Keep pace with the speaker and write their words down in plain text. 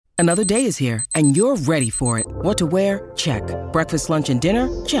Another day is here, and you're ready for it. What to wear? Check. Breakfast, lunch, and dinner?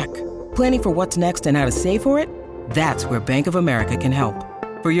 Check. Planning for what's next and how to save for it? That's where Bank of America can help.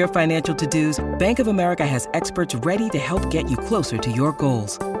 For your financial to-dos, Bank of America has experts ready to help get you closer to your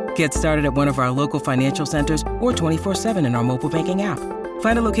goals. Get started at one of our local financial centers or 24/7 in our mobile banking app.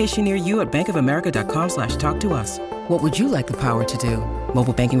 Find a location near you at bankofamerica.com/talktous. What would you like the power to do?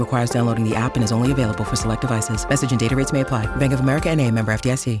 Mobile banking requires downloading the app and is only available for select devices. Message and data rates may apply. Bank of America N.A., member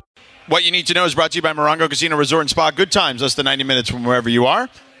FDIC. What you need to know is brought to you by Morongo Casino Resort and Spa. Good times, less than 90 minutes from wherever you are.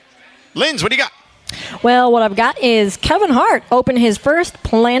 Linz, what do you got? Well, what I've got is Kevin Hart opened his first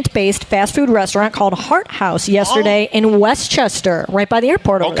plant-based fast food restaurant called Hart House yesterday in Westchester, right by the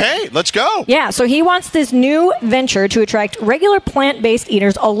airport over there. Okay, let's go. Yeah, so he wants this new venture to attract regular plant-based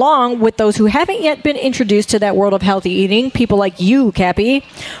eaters along with those who haven't yet been introduced to that world of healthy eating, people like you, Cappy.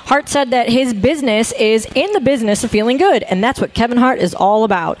 Hart said that his business is in the business of feeling good, and that's what Kevin Hart is all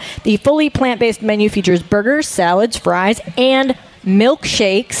about. The fully plant-based menu features burgers, salads, fries, and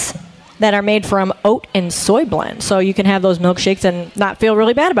milkshakes that are made from oat and soy blend. So you can have those milkshakes and not feel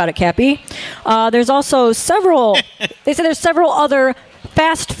really bad about it, Cappy. There's also several, they say there's several other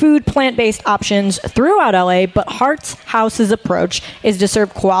fast food plant-based options throughout LA, but Hart's House's approach is to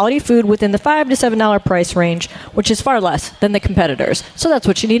serve quality food within the $5 to $7 price range, which is far less than the competitors. So that's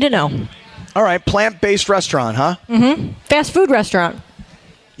what you need to know. All right, plant-based restaurant, huh? Mm-hmm. Fast food restaurant.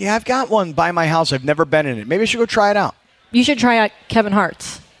 Yeah, I've got one by my house. I've never been in it. Maybe I should go try it out. You should try out Kevin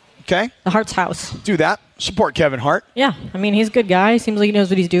Hart's. Okay. The Hart's House. Do that. Support Kevin Hart. Yeah. I mean, he's a good guy. Seems like he knows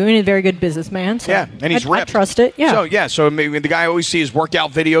what he's doing. He's a very good businessman. So yeah, and he's ripped. I trust it. Yeah. So maybe the guy I always see his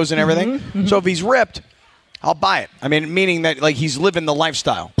workout videos and everything. Mm-hmm. So if he's ripped, I'll buy it. I mean, meaning that like he's living the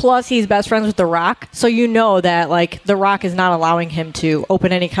lifestyle. Plus, he's best friends with The Rock. So you know that like The Rock is not allowing him to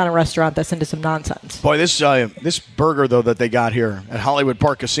open any kind of restaurant that's into some nonsense. Boy, this burger, though, that they got here at Hollywood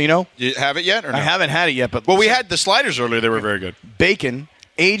Park Casino. You have it yet or no? I haven't had it yet. But we had the sliders earlier. They were very good. Bacon,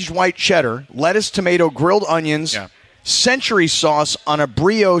 aged white cheddar, lettuce, tomato, grilled onions, century sauce on a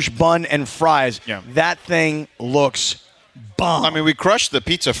brioche bun and fries. Yeah. That thing looks bomb. I mean, we crushed the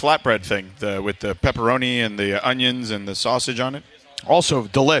pizza flatbread thing with the pepperoni and the onions and the sausage on it. Also,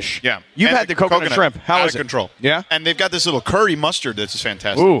 delish. Yeah. You've and had the coconut shrimp. How is it? Out of control. Yeah? And they've got this little curry mustard that's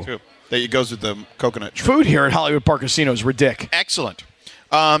fantastic, too. That goes with the coconut shrimp. Food here at Hollywood Park Casino is ridiculous. Excellent.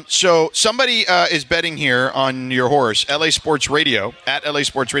 So somebody is betting here on your horse. LA Sports Radio, at LA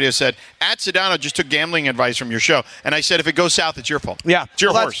Sports Radio said, at Sedano just took gambling advice from your show. And I said, if it goes south, it's your fault. Yeah. It's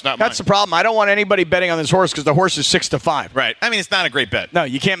your horse, not mine. That's the problem. I don't want anybody betting on this horse because the horse is 6-5. Right. I mean, it's not a great bet. No,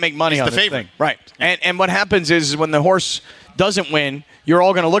 you can't make money on the this favorite. thing. Right. And what happens is when the horse doesn't win, you're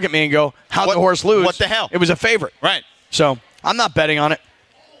all going to look at me and go, how'd the horse lose? What the hell? It was a favorite. Right. So I'm not betting on it.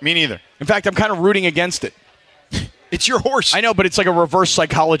 Me neither. In fact, I'm kind of rooting against it. It's your horse. I know, but it's like a reverse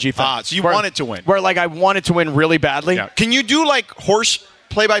psychology thing. So you want it to win. Where, like, I want it to win really badly. Yeah. Can you do, like, horse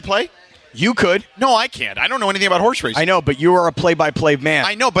play-by-play? You could. No, I can't. I don't know anything about horse racing. I know, but you are a play-by-play man.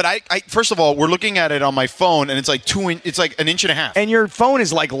 I know, but I first of all, we're looking at it on my phone, and it's like it's like an inch and a half. And your phone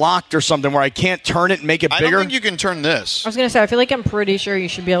is, like, locked or something where I can't turn it and make it bigger. I don't think you can turn this. I was going to say, I feel like I'm pretty sure you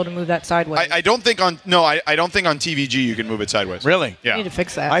should be able to move that sideways. I don't think on TVG you can move it sideways. Really? You need to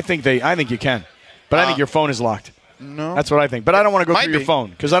fix that. I think you can. But I think your phone is locked. No. That's what I think. But I don't want to go through your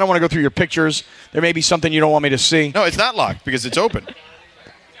phone because I don't want to go through your pictures. There may be something you don't want me to see. No, it's not locked because it's open.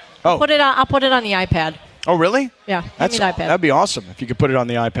 Oh. I'll put it on the iPad. Oh, really? Yeah, hand me the iPad. That'd be awesome if you could put it on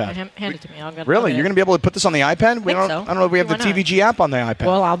the iPad. Hand it to me. Really? You're going to be able to put this on the iPad? I don't know if we have the TVG app on the iPad.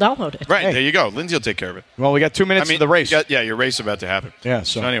 Well, I'll download it. Right, there you go. Lindsay will take care of it. Well, we got 2 minutes to the race. Your race is about to happen. Yeah,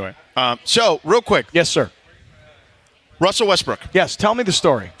 so anyway. So, real quick. Yes, sir. Russell Westbrook. Yes, tell me the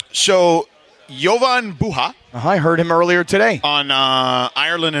story. So, Jovan Buha. I heard him earlier today. On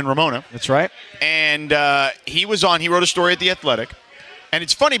Ireland and Ramona. That's right. And he wrote a story at The Athletic. And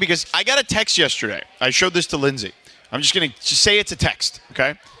it's funny because I got a text yesterday. I showed this to Lindsay. I'm just going to say it's a text,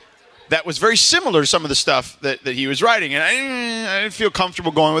 okay? That was very similar to some of the stuff that he was writing. And I didn't feel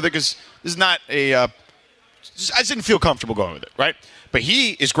comfortable going with it because this is not I didn't feel comfortable going with it, right? But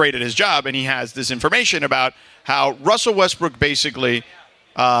he is great at his job, and he has this information about how Russell Westbrook basically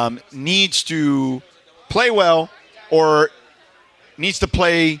needs to play well or needs to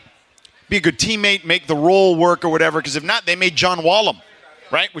be a good teammate, make the role work or whatever, because if not, they made John Wall him,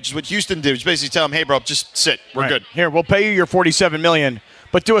 right? Which is what Houston did, which basically tell him, hey, bro, just sit. We're good. Here, we'll pay you your $47 million,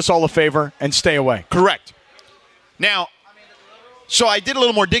 but do us all a favor and stay away. Correct. Now, so I did a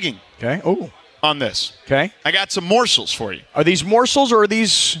little more digging on this. Okay. I got some morsels for you. Are these morsels or are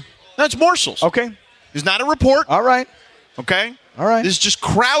these? No, it's morsels. Okay. It's not a report. All right. Okay? All right. This is just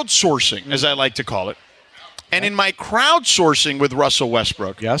crowdsourcing, as I like to call it. And in my crowdsourcing with Russell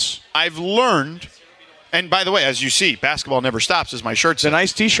Westbrook, yes, I've learned, and by the way, as you see, basketball never stops, as my shirt says. It's a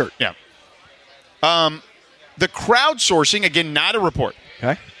nice T-shirt. Yeah. The crowdsourcing, again, not a report.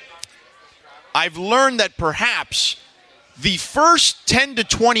 Okay. I've learned that perhaps the first 10 to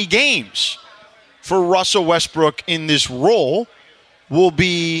 20 games for Russell Westbrook in this role will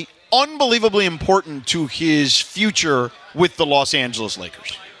be unbelievably important to his future with the Los Angeles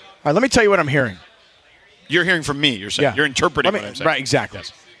Lakers. All right, let me tell you what I'm hearing. You're hearing from me, you're saying. Yeah. You're interpreting what I'm saying. Right, exactly.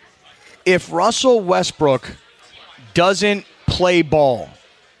 Yes. If Russell Westbrook doesn't play ball,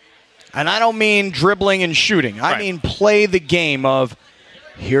 and I don't mean dribbling and shooting, I mean play the game of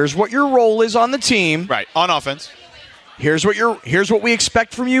here's what your role is on the team. Right, on offense. Here's what we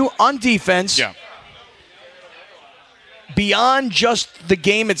expect from you on defense. Yeah. Beyond just the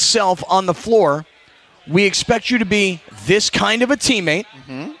game itself on the floor, we expect you to be this kind of a teammate.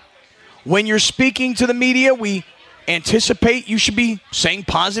 Mm-hmm. When you're speaking to the media, we anticipate you should be saying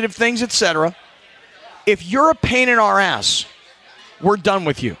positive things, etc. If you're a pain in our ass, we're done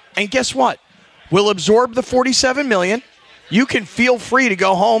with you. And guess what? We'll absorb the $47 million. You can feel free to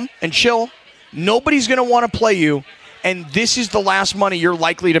go home and chill. Nobody's going to want to play you, and this is the last money you're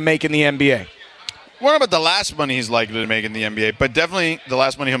likely to make in the NBA. What about the last money he's likely to make in the NBA, but definitely the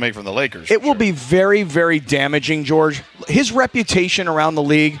last money he'll make from the Lakers. It will be very, very damaging, George. His reputation around the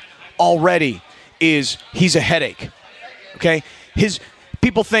league already is he's a headache. Okay?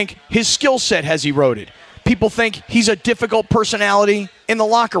 People think his skill set has eroded. People think he's a difficult personality in the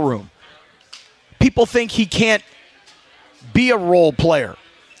locker room. People think he can't be a role player.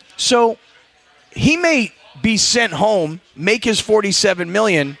 So he may be sent home, make his $47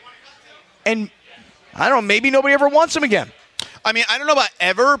 million, and I don't know, maybe nobody ever wants him again. I mean, I don't know about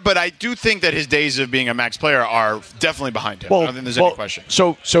ever, but I do think that his days of being a max player are definitely behind him. I don't think there's any question.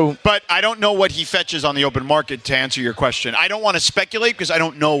 But I don't know what he fetches on the open market, to answer your question. I don't want to speculate because I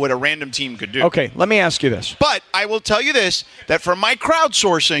don't know what a random team could do. Okay, let me ask you this. But I will tell you this, that from my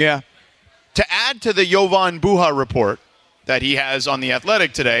crowdsourcing, to add to the Jovan Buha report that he has on The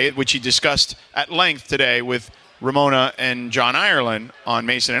Athletic today, which he discussed at length today with Ramona and John Ireland on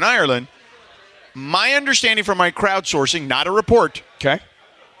Mason and Ireland, my understanding from my crowdsourcing, not a report,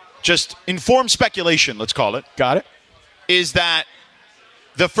 just informed speculation, let's call it. Got it. Is that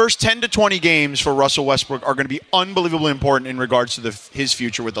the first 10 to 20 games for Russell Westbrook are going to be unbelievably important in regards to his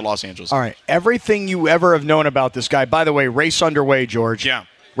future with the Los Angeles. All right. Everything you ever have known about this guy. By the way, race underway, George. Yeah.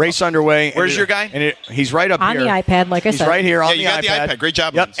 Race underway. Where's your guy? And he's right up on here. On the iPad, like I said. He's right here on the iPad. iPad. The iPad. Great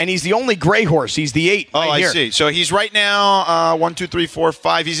job. Yep. And he's the only gray horse. He's the 8 right here. I see. So he's right now 1, 2, 3, 4,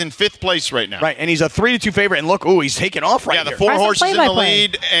 5. He's in 5th place right now. Right. And he's a 3-2 favorite. And look, he's taking off right here. Yeah, the 4 horses in the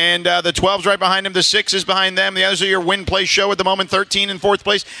lead, and the 12's right behind him. The 6 is behind them. The others are your win-play show at the moment, 13 in 4th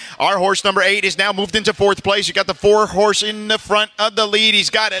place. Our horse, number 8, is now moved into 4th place. You got the 4 horse in the front of the lead. He's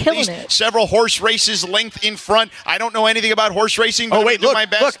got at least several horse races length in front. I don't know anything about horse racing, but wait, look, my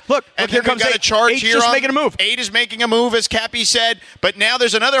best. Look. And here comes got a charge. Eight's just making a move. 8 is making a move, as Cappy said. But now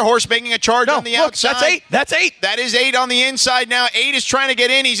there's another horse making a charge on the outside. That's 8. That is 8 on the inside now. 8 is trying to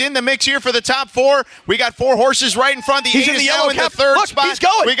get in. He's in the mix here for the top 4. We got 4 horses right in front. He's 8 in the is yellow now in cap. the 3rd spot. He's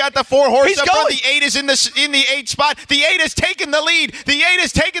going. We got the 4 horses up front. Going. The 8 is in the 8 spot. The 8 has taken the lead. The 8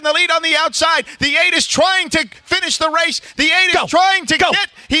 is taking the lead on the outside. The 8 is trying to finish the race. The 8 is trying to get.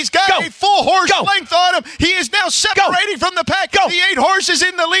 He's got a full horse length on him. He is now separating from the pack. The 8 horse is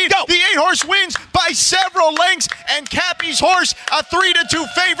in the lead. The 8 horse wins by several lengths, and Cappy's horse, a 3-2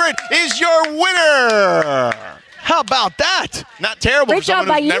 favorite, is your winner. How about that? Not terrible for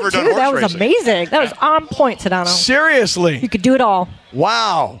someone who's never done horse racing. That was amazing. That was on point, Sedano. Seriously. You could do it all.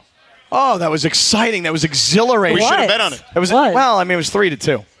 Wow. Oh, that was exciting. That was exhilarating. We should have bet on it. It was. Well, I mean, it was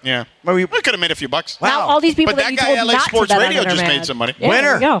 3-2. Yeah. Well, we could have made a few bucks. Wow. Now all these people but that you guy told LA not Sports to bet Radio on just are made mad. some money. Yeah,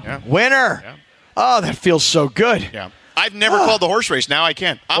 Winner. there you go. Winner. Yeah. Oh, that feels so good. Yeah. I've never called the horse race. Now I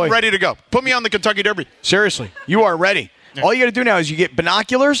can. I'm ready to go. Put me on the Kentucky Derby. Seriously, you are ready. Yeah. All you got to do now is you get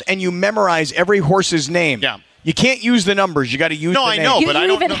binoculars and you memorize every horse's name. Yeah. You can't use the numbers. You got to use the name. I know, You but I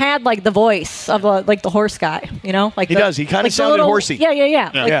don't even know. had like the voice of the horse guy, you know? Like he does. He kind of sounded horsey. Yeah.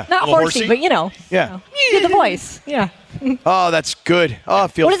 Yeah. Not horsey, but you know. Yeah. You did the voice. Yeah. Oh, that's good. Oh,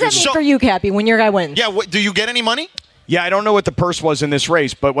 it feels What does that mean for you, Cappy, when your guy wins? Yeah. Do you get any money? Yeah, I don't know what the purse was in this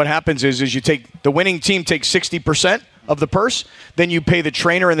race, but what happens is you take the winning team takes 60% of the purse, then you pay the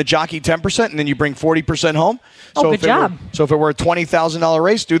trainer and the jockey 10%, and then you bring 40% home. Good job. So if it were a $20,000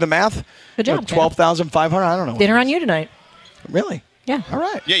 race, do the math. Good job. $12,500. I don't know. Dinner on you tonight. Really? Yeah. All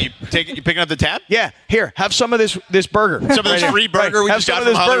right. Yeah. You picking up the tab? Yeah. Here, have some of this burger. Some of this free burger we have just some got of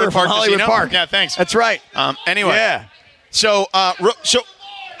from this Hollywood burger Park from Hollywood Casino. Park. Yeah. Thanks. That's right. Anyway. Yeah. So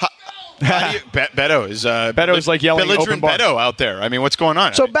Beto is like yelling belligerent open bar. Beto out there. I mean, what's going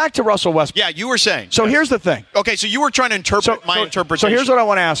on? So back to Russell Westbrook. Yeah, you were saying. So here's the thing. Okay, so you were trying to interpret my interpretation. So here's what I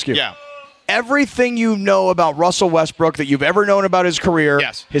want to ask you. Yeah. Everything you know about Russell Westbrook that you've ever known about his career,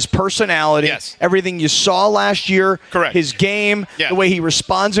 Yes. his personality, Yes. everything you saw last year, Correct. his game, Yeah. the way he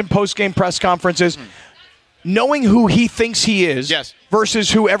responds in post-game press conferences, knowing who he thinks he is Yes.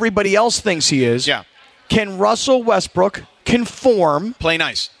 versus who everybody else thinks he is, Yeah. can Russell Westbrook conform Play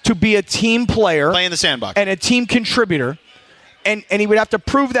nice. to be a team player Play in the sandbox. and a team contributor, and he would have to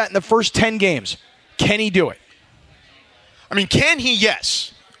prove that in the first 10 games. Can he do it? I mean, can he?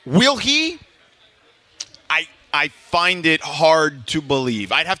 Yes. Will he? I find it hard to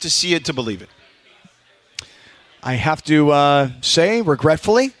believe. I'd have to see it to believe it. I have to say,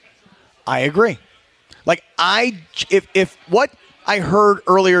 regretfully, I agree. Like, if what I heard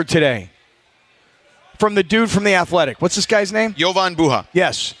earlier today from the dude from The Athletic, what's this guy's name? Jovan Buha.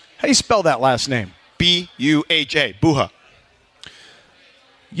 Yes. How do you spell that last name? Buha. Buha.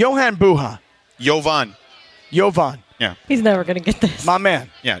 Johan Buha. Jovan. Jovan. Yeah. He's never going to get this. My man.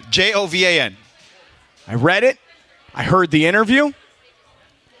 Yeah. Jovan. I read it. I heard the interview.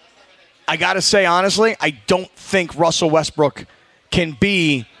 I got to say, honestly, I don't think Russell Westbrook can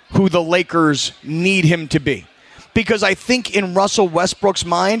be who the Lakers need him to be. Because I think in Russell Westbrook's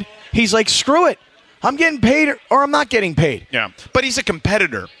mind, he's like, screw it. I'm getting paid or I'm not getting paid. Yeah. But he's a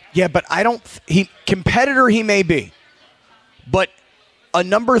competitor. Yeah, but competitor he may be. But a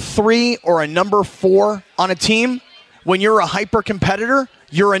number 3 or a number 4 on a team, when you're a hyper competitor,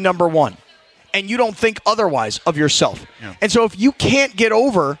 you're a number 1. And you don't think otherwise of yourself. Yeah. And so if you can't get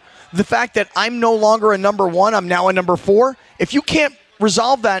over the fact that I'm no longer a number 1, I'm now a number 4, if you can't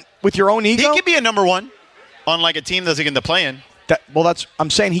resolve that with your own ego. He could be a number 1 on like a team that's in the play-in. I'm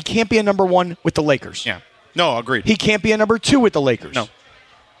saying he can't be a number 1 with the Lakers. Yeah. No, agreed. He can't be a number 2 with the Lakers. No.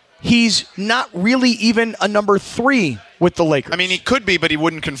 He's not really even a number 3 with the Lakers. I mean, he could be, but he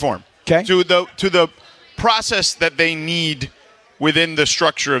wouldn't conform. Okay. To the process that they need within the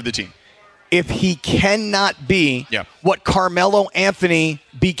structure of the team. If he cannot be what Carmelo Anthony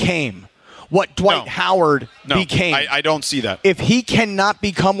became, what Dwight Howard became. I don't see that. If he cannot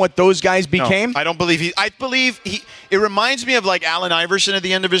become what those guys became. I don't believe he. I believe he. It reminds me of like Allen Iverson at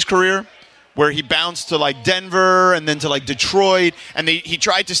the end of his career, where he bounced to like Denver and then to like Detroit, and he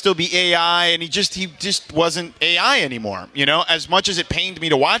tried to still be AI, and he just wasn't AI anymore. You know, as much as it pained me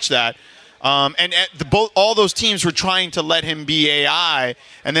to watch that. All those teams were trying to let him be AI,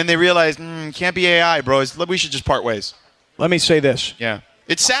 and then they realized, can't be AI, bro. We should just part ways. Let me say this. Yeah.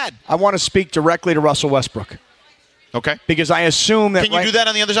 It's sad. I want to speak directly to Russell Westbrook. Okay. Because I assume that... Can you do that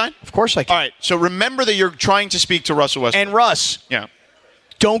on the other side? Of course I can. All right. So remember that you're trying to speak to Russell Westbrook. And Russ, yeah,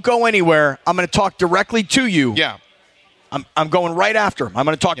 don't go anywhere. I'm going to talk directly to you. Yeah. I'm going right after him. I'm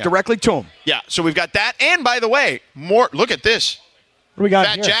going to talk directly to him. Yeah. So we've got that. And by the way, look at this. What do we got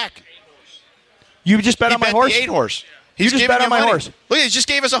Fat here? Jack. You just bet on my horse? The 8 horse. You just bet on my horse. Look, he just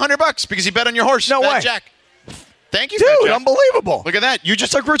gave us $100 because he bet on your horse. No Fat way. Jack. Thank you, Dude, Fat Jack. unbelievable. Look at that. You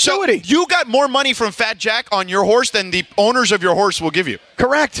just a gratuity. So you got more money from Fat Jack on your horse than the owners of your horse will give you.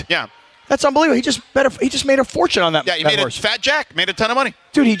 Correct. Yeah. That's unbelievable. He just made a fortune on that. Yeah, that horse. Fat Jack made a ton of money.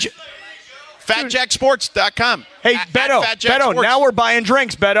 Dude, FatJackSports.com. Hey, Beto, now we're buying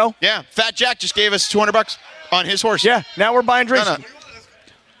drinks, Beto. Yeah, Fat Jack just gave us $200 on his horse. Yeah, now we're buying drinks. No.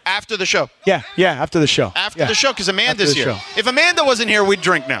 After the show. Yeah, after the show. After the show, because Amanda's here. If Amanda wasn't here, we'd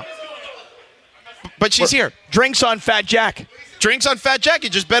drink now. But she's here. Drinks on Fat Jack. Drinks on Fat Jack. He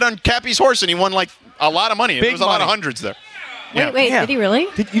just bet on Cappy's horse, and he won like a lot of money. There was a lot of hundreds there. Wait, did he really?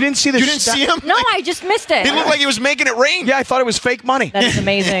 You didn't see the You didn't see him? No, I just missed it. He looked like he was making it rain. Yeah, I thought it was fake money. That's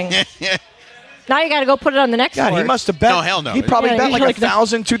amazing. Now you got to go put it on the next God, horse. he must have bet. No, hell no. He probably bet like usually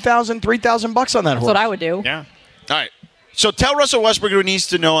 $1,000, $2,000, $3,000 bucks on that horse. That's what I would do. Yeah. All right. So tell Russell Westbrook who needs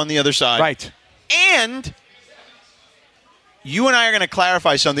to know on the other side. Right. And you and I are going to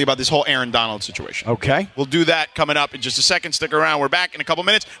clarify something about this whole Aaron Donald situation. Okay. We'll do that coming up in just a second. Stick around. We're back in a couple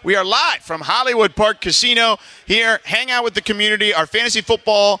minutes. We are live from Hollywood Park Casino here. Hang out with the community. Our fantasy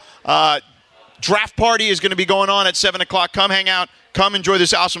football draft party is going to be going on at 7 o'clock. Come hang out. Come enjoy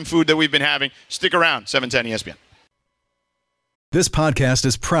this awesome food that we've been having. Stick around. 710 ESPN. This podcast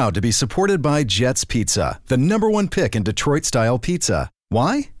is proud to be supported by Jets Pizza, the #1 pick in Detroit-style pizza.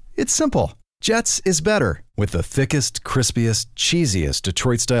 Why? It's simple. Jets is better. With the thickest, crispiest, cheesiest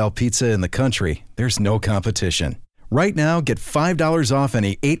Detroit-style pizza in the country, there's no competition. Right now, get $5 off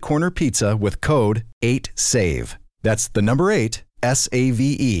any 8-corner pizza with code 8SAVE. That's the number 8,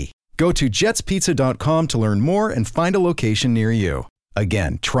 S-A-V-E. Go to jetspizza.com to learn more and find a location near you.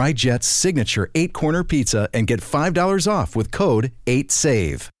 Again, try Jet's signature 8-corner pizza and get $5 off with code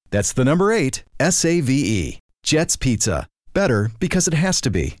 8SAVE. That's the number 8, SAVE. Jets Pizza. Better because it has to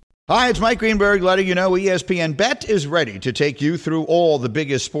be. Hi, it's Mike Greenberg letting you know ESPN Bet is ready to take you through all the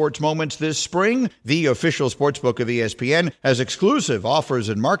biggest sports moments this spring. The official sportsbook of ESPN has exclusive offers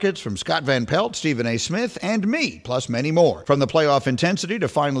and markets from Scott Van Pelt, Stephen A. Smith, and me, plus many more. From the playoff intensity to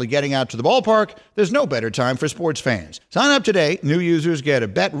finally getting out to the ballpark, there's no better time for sports fans. Sign up today. New users get a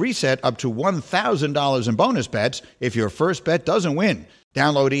bet reset up to $1,000 in bonus bets if your first bet doesn't win.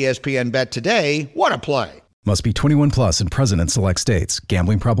 Download ESPN Bet today. What a play. Must be 21 plus and present in select states.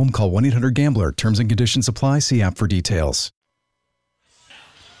 Gambling problem? Call 1-800-GAMBLER. Terms and conditions apply. See app for details.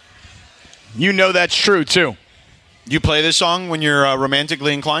 You know that's true, too. You play this song when you're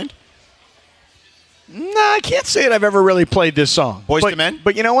romantically inclined? No, I can't say that I've ever really played this song. Boys to Men?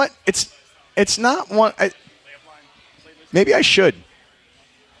 But you know what? It's not one. Maybe I should.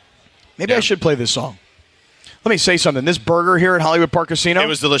 Maybe I should play this song. Let me say something. This burger here at Hollywood Park Casino. It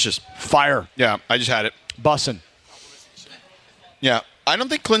was delicious. Fire. Yeah, I just had it. Bussin'. Yeah. I don't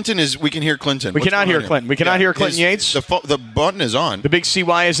think Clinton is. We can hear Clinton. We cannot hear Clinton. We cannot hear Clinton Yates. The button is on. The big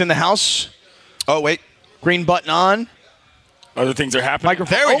CY is in the house. Oh, wait. Green button on. Other things are happening.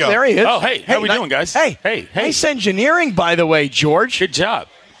 Microphone. There we go. There he is. Oh, hey. How we doing, guys? Hey. Hey. Nice engineering, by the way, George. Good job.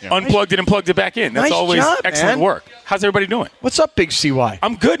 Yeah. Unplugged it and plugged it back in. That's Nice always job, excellent man. work. How's everybody doing? What's up, big CY?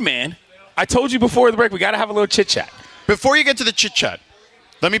 I'm good, man. I told you before the break we got to have a little chit-chat. Before you get to the chit-chat,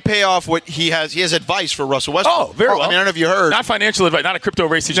 let me pay off what he has. He has advice for Russell Westbrook. Oh, very well. I mean, I don't know if you heard. Not financial advice, not a crypto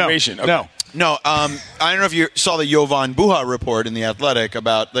race situation. No. Okay. No. No, I don't know if you saw the Jovan Buha report in The Athletic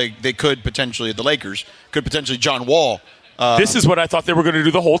about they could potentially, the Lakers, could potentially John Wall. This is what I thought they were going to do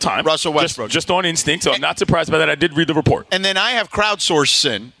the whole time. Russell Westbrook. Just on instinct, so I'm not surprised by that. I did read the report. And then I have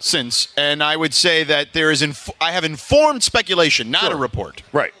crowdsourced since, and I would say that there is I have informed speculation, not a report.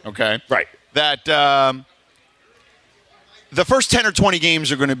 Right. Okay? Right. That the first 10 or 20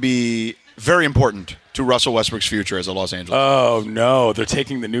 games are going to be very important to Russell Westbrook's future as a Los Angeles. Oh, no. They're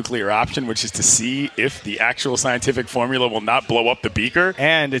taking the nuclear option, which is to see if the actual scientific formula will not blow up the beaker.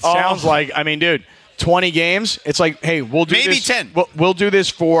 And it sounds like, I mean, dude, 20 games, it's like, hey, we'll do Maybe this. 10. We'll do this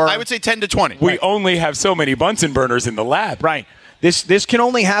for... I would say 10 to 20. We only have so many Bunsen burners in the lab. Right. This can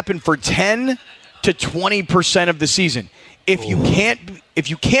only happen for 10 to 20% of the season. If you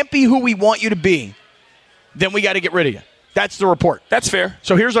can't be who we want you to be, then we got to get rid of you. That's the report. That's fair.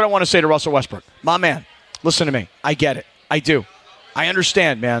 So here's what I want to say to Russell Westbrook. My man, listen to me. I get it. I do. I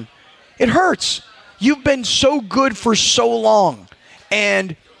understand, man. It hurts. You've been so good for so long,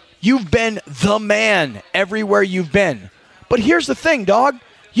 and you've been the man everywhere you've been. But here's the thing, dog.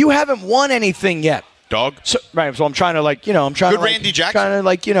 You haven't won anything yet. Dog. So I'm trying to Good Randy Jackson.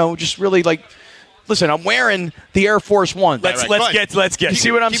 Trying to just really listen, I'm wearing the Air Force One. Let's get. You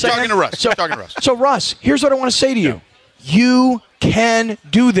see what I'm saying? Talking to Russ. Keep talking to Russ. So Russ, here's what I want to say to you. You can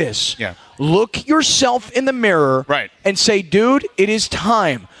do this. Yeah. Look yourself in the mirror and say, dude, it is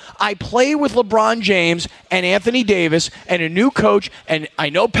time. I play with LeBron James and Anthony Davis and a new coach, and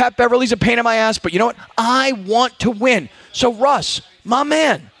I know Pat Beverly's a pain in my ass, but you know what? I want to win. So, Russ, my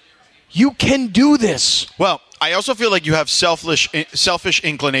man, you can do this. Well, I also feel like you have selfish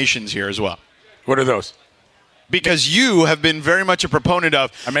inclinations here as well. What are those? Because you have been very much a proponent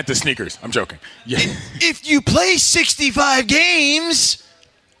of... I meant the sneakers. I'm joking. Yeah. If you play 65 games,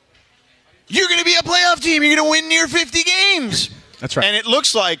 you're going to be a playoff team. You're going to win near 50 games. That's right. And it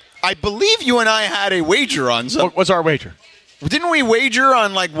looks like, I believe you and I had a wager on something. What's our wager? Didn't we wager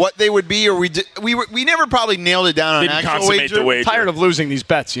on what they would be, or we never probably nailed it down on Didn't an actual consummate wager? the wager. Tired of losing these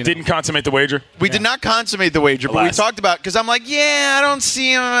bets, you know. Didn't consummate the wager. We did not consummate the wager, but we Alas. talked about, because I'm like, I don't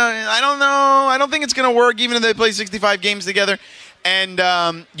see him. I don't know. I don't think it's going to work, even if they play 65 games together. And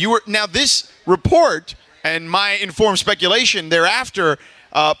now this report and my informed speculation thereafter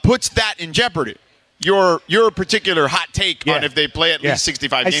puts that in jeopardy. Your particular hot take on if they play at least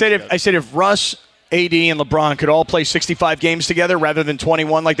 65 games together. I said if Russ, AD, and LeBron could all play 65 games together rather than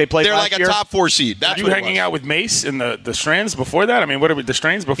 21 like they played They're last like year. a top 4 seed. That's Were what you it hanging was. out with Mace in the Strands before that? I mean, what are the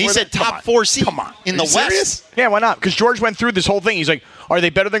Strands before He that? said Come top on. 4 seed. Come on. In Are the you West. serious? Yeah, why not? Because George went through this whole thing. He's like, are they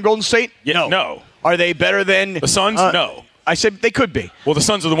better than Golden State? Yeah, no. Are they better than... The Suns? No. I said they could be. Well, the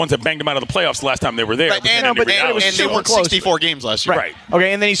Suns are the ones that banged them out of the playoffs the last time they were there. Right, but then and in reality- they won close. 64 games last year. Right.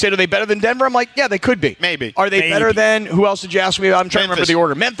 Okay, and then he said, are they better than Denver? I'm like, yeah, they could be. Maybe. Are they better than... Who else did you ask me? I'm trying to remember Memphis. the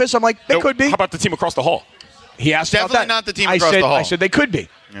order. Memphis? I'm like, they Nope. could be. How about the team across the hall? He asked Definitely about that. not the team across the hall. I said they could be.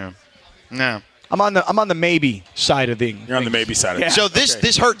 Yeah. No. I'm on the maybe side of the. You're on the maybe side of it. Yeah. So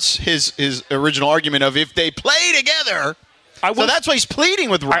this hurts his original argument of if they play together, So that's why he's pleading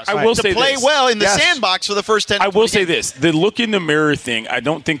with Russ. I will to say play this. well in the sandbox for the first 10 I will say this. The look in the mirror thing, I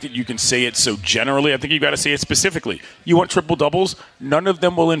don't think that you can say it so generally. I think you've got to say it specifically. You want triple-doubles? None of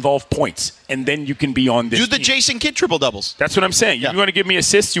them will involve points, and then you can be on this Do the team. Jason Kidd triple-doubles. That's what I'm saying. You want to give me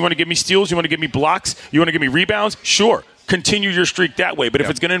assists? You want to give me steals? You want to give me blocks? You want to give me rebounds? Sure. Continue your streak that way. But if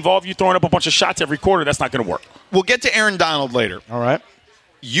it's going to involve you throwing up a bunch of shots every quarter, that's not going to work. We'll get to Aaron Donald later. All right.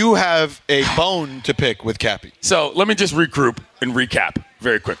 You have a bone to pick with Cappy. So let me just regroup and recap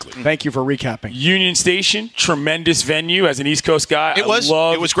very quickly. Thank you for recapping. Union Station, tremendous venue. As an East Coast guy, It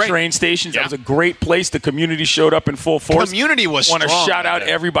was great. Train stations. Yeah. That was a great place. The community showed up in full force. Community was Want to strong shout out there.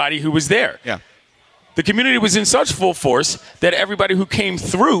 everybody who was there. Yeah. The community was in such full force that everybody who came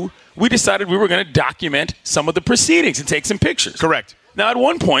through, we decided we were going to document some of the proceedings and take some pictures. Correct. Now, at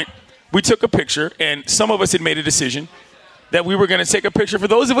one point, we took a picture, and some of us had made a decision that we were going to take a picture for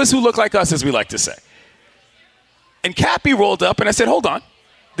those of us who look like us, as we like to say. And Cappy rolled up, and I said, hold on.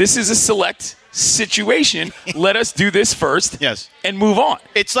 This is a select situation. Let us do this first and move on.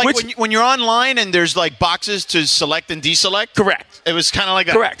 It's like when you're online and there's like boxes to select and deselect. Correct. It was kind of like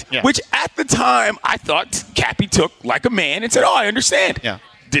that. Correct. Yeah. Which at the time, I thought Cappy took like a man and said, oh, I understand. Yeah.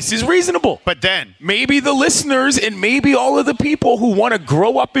 This is reasonable. But then maybe the listeners and maybe all of the people who want to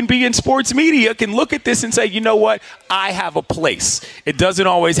grow up and be in sports media can look at this and say, you know what? I have a place. It doesn't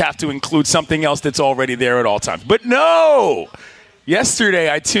always have to include something else that's already there at all times. But no.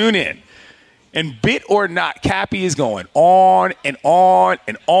 Yesterday, I tune in. And bit or not, Cappy is going on and on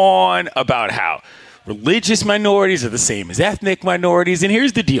and on about how religious minorities are the same as ethnic minorities. And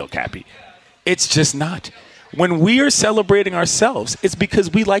here's the deal, Cappy. It's just not. When we are celebrating ourselves, it's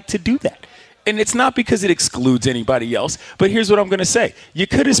because we like to do that. And it's not because it excludes anybody else. But here's what I'm going to say. You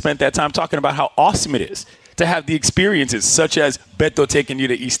could have spent that time talking about how awesome it is to have the experiences, such as Beto taking you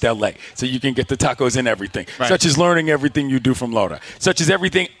to East LA so you can get the tacos and everything, such as learning everything you do from Laura, such as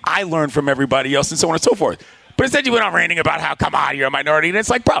everything I learned from everybody else, and so on and so forth. But instead you went on ranting about how, come on, you're a minority. And it's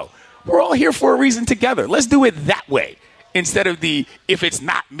like, bro, we're all here for a reason together. Let's do it that way instead of the if it's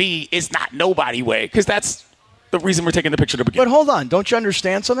not me, it's not nobody way, because that's the reason we're taking the picture to begin. But hold on. Don't you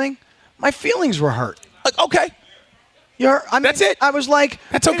understand something? My feelings were hurt. Okay. That's it. I was like,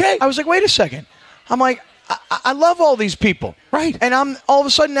 that's okay. I was like, wait a second. I'm like, I love all these people. Right. And I'm all of a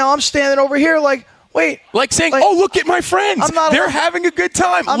sudden now I'm standing over here like, wait. Like saying, oh, look at my friends. They're having a good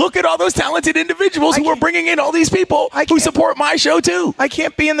time. Look at all those talented individuals who are bringing in all these people who support my show too. I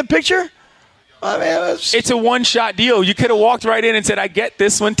can't be in the picture? I mean, it's a one-shot deal. You could have walked right in and said, I get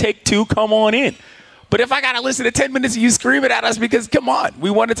this one, take two, come on in. But if I got to listen to 10 minutes of you screaming at us because, come on, we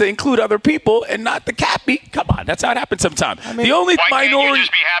wanted to include other people and not the Cappy, come on, that's how it happens sometimes. I mean, the only minority, can't you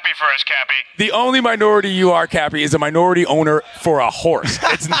just be happy for us, Cappy? The only minority you are, Cappy, is a minority owner for a horse.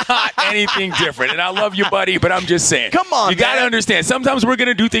 It's not anything different. And I love you, buddy, but I'm just saying. Come on, you got to understand, sometimes we're going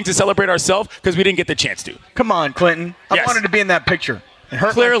to do things to celebrate ourselves because we didn't get the chance to. Come on, Clinton. I wanted to be in that picture. It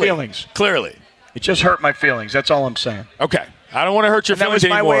hurt my feelings. Clearly. It just hurt my feelings. That's all I'm saying. Okay. I don't want to hurt your feelings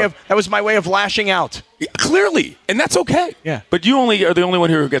anymore. That was my way of lashing out. Yeah, clearly, and that's okay. Yeah. But you only are the only one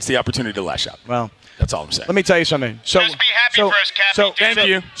who gets the opportunity to lash out. Well, that's all I'm saying. Let me tell you something. So, just be happy for us, Cappy. Thank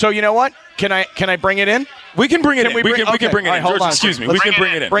you. So you know what? Can I bring it in? We can bring it in. We can bring it in. Right, hold George, on. excuse me. We can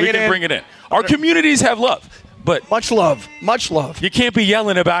bring it in. Bring we it can in. bring it in. Our communities have love, but much love. Much love. You can't be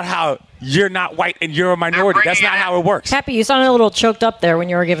yelling about how you're not white and you're a minority. That's not how it works. Cappy, you sounded a little choked up there when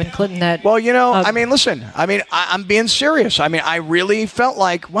you were giving Clinton that. Well, you know, I mean, listen. I mean, I'm being serious. I mean, I really felt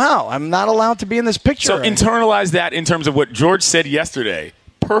like, wow, I'm not allowed to be in this picture. So internalize that in terms of what George said yesterday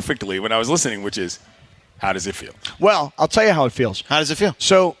perfectly when I was listening, which is, how does it feel? Well, I'll tell you how it feels. How does it feel?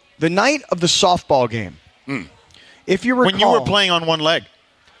 So the night of the softball game, if you recall, when you were playing on one leg.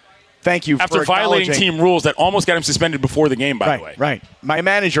 Thank you After for violating team rules that almost got him suspended before the game, by the way. Right. My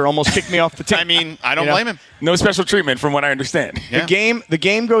manager almost kicked me off the team. I mean, I don't blame him. No special treatment from what I understand. Yeah. The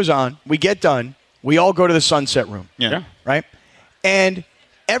game goes on. We get done. We all go to the sunset room. Yeah. Right? And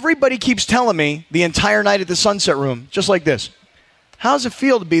everybody keeps telling me the entire night at the sunset room, just like this. How does it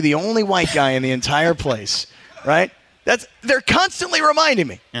feel to be the only white guy in the entire place? Right? They're constantly reminding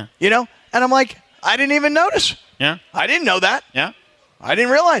me. Yeah. You know? And I'm like, I didn't even notice. Yeah. I didn't know that. Yeah. I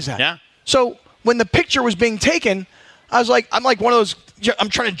didn't realize that. Yeah. So when the picture was being taken, I'm like one of those, I'm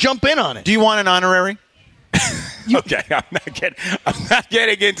trying to jump in on it. Do you want an honorary? Okay, I'm not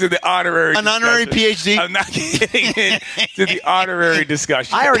getting into the honorary An honorary PhD? I'm not getting into the honorary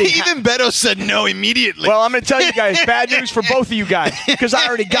discussion. Even Beto said no immediately. Well, I'm going to tell you guys, bad news for both of you guys, because I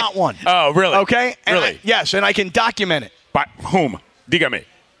already got one. Oh, really? Okay? And Really? yes, and I can document it. By whom? Dígame.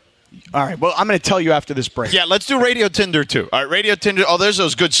 All right. Well, I'm going to tell you after this break. Yeah, let's do Radio Tinder, too. All right, Radio Tinder. Oh, there's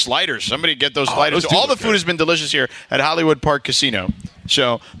those good sliders. Somebody get those sliders. All the food has been delicious here at Hollywood Park Casino.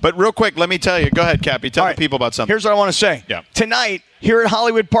 But real quick, let me tell you. Go ahead, Cappy. Tell the people about something. Here's what I want to say. Yeah. Tonight, here at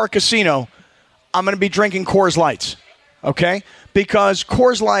Hollywood Park Casino, I'm going to be drinking Coors Lights, okay? Because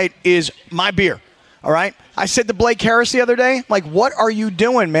Coors Light is my beer, all right? I said to Blake Harris the other day, like, what are you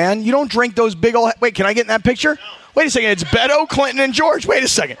doing, man? You don't drink those big old... Wait, can I get in that picture? Wait a second. It's Beto, Clinton, and George. Wait a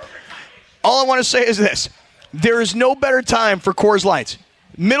second. All I want to say is this. There is no better time for Coors Lights.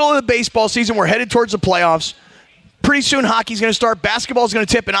 Middle of the baseball season, we're headed towards the playoffs. Pretty soon, hockey's going to start, basketball's going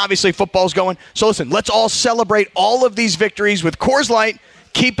to tip, and obviously football's going. So listen, let's all celebrate all of these victories with Coors Light,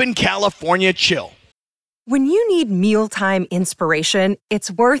 keeping California chill. When you need mealtime inspiration,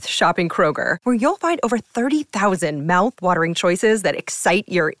 it's worth shopping Kroger, where you'll find over 30,000 mouth-watering choices that excite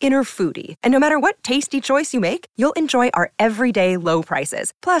your inner foodie. And no matter what tasty choice you make, you'll enjoy our everyday low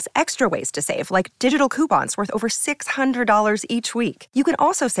prices, plus extra ways to save, like digital coupons worth over $600 each week. You can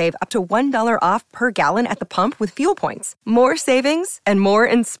also save up to $1 off per gallon at the pump with fuel points. More savings and more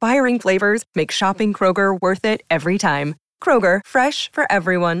inspiring flavors make shopping Kroger worth it every time. Kroger, fresh for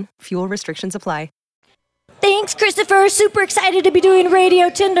everyone. Fuel restrictions apply. Thanks, Christopher. Super excited to be doing Radio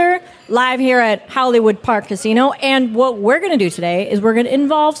Tinder live here at Hollywood Park Casino. And what we're going to do today is we're going to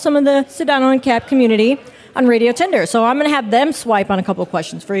involve some of the Sedano and Cap community on Radio Tinder. So I'm going to have them swipe on a couple of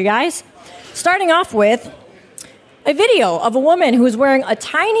questions for you guys. Starting off with a video of a woman who is wearing a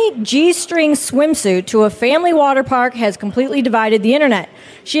tiny G-string swimsuit to a family water park has completely divided the internet.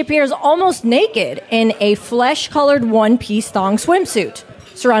 She appears almost naked in a flesh-colored one-piece thong swimsuit,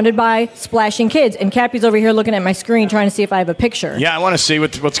 surrounded by splashing kids. And Cappy's over here looking at my screen trying to see if I have a picture. Yeah, I want to see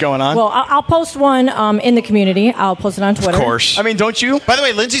what's going on. Well, I'll post one in the community. I'll post it on Twitter. Of course. I mean, don't you? By the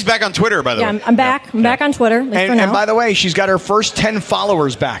way, Lindsay's back on Twitter, by the way. Yeah, I'm back. I'm back on Twitter. And by the way, she's got her first 10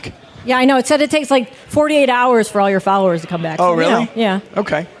 followers back. Yeah, I know. It said it takes like 48 hours for all your followers to come back. Oh, so, really? Yeah.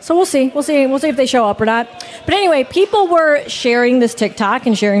 Okay. So we'll see. We'll see if they show up or not. But anyway, people were sharing this TikTok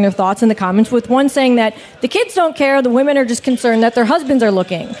and sharing their thoughts in the comments, with one saying that the kids don't care, the women are just concerned that their husbands are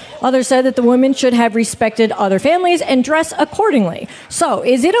looking. Others said that the women should have respected other families and dress accordingly. So,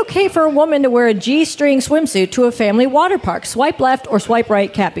 is it okay for a woman to wear a G-string swimsuit to a family water park? Swipe left or swipe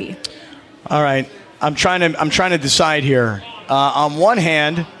right, Cappy? All right. I'm trying to decide here. On one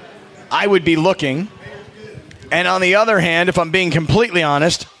hand, I would be looking, and on the other hand, if I'm being completely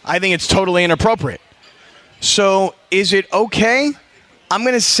honest, I think it's totally inappropriate. So is it okay? I'm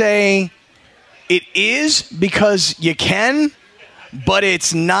going to say it is because you can, but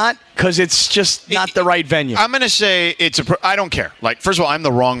it's not because it's just not the right venue. I'm going to say I don't care. Like, first of all, I'm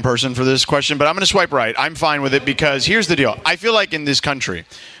the wrong person for this question, but I'm going to swipe right. I'm fine with it because here's the deal. I feel like in this country,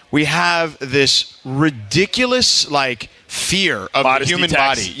 we have this ridiculous, fear of the human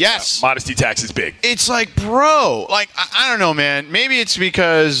body. Yes. Modesty tax is big. It's like, bro, I don't know, man. Maybe it's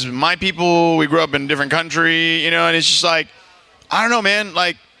because my people, we grew up in a different country, and it's just like, I don't know, man.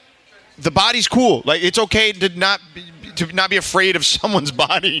 The body's cool. It's okay to not be afraid of someone's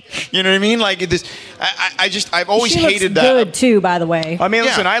body. You know what I mean? I've always hated that. She looks good too, by the way. I mean,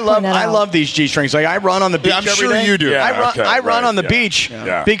 listen, I love these G-strings. I run on the beach I'm every sure day. you do. Yeah, I run on the beach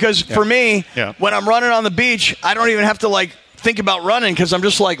because for me, when I'm running on the beach, I don't even have to think about running because I'm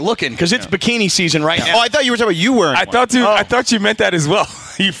just looking because it's bikini season right now. Oh, I thought you were talking about you wearing one. I thought you meant that as well.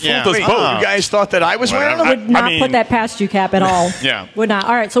 You fooled us both. You guys thought that I was wearing them? Would not put that past you, Cap, at all. Yeah. Would not.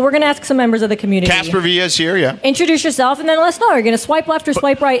 All right, so we're going to ask some members of the community. Casper Villa's here, yeah. Introduce yourself and then let us know. Are you going to swipe left or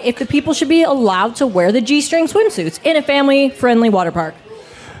swipe right if the people should be allowed to wear the G-string swimsuits in a family-friendly water park?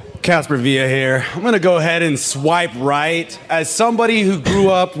 Casper Villa here. I'm going to go ahead and swipe right. As somebody who grew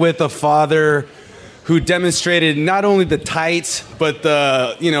up with a father who demonstrated not only the tights, but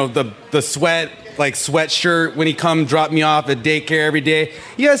the sweat, sweatshirt when he come drop me off at daycare every day.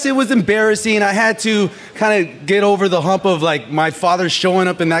 Yes, it was embarrassing. I had to kind of get over the hump of my father showing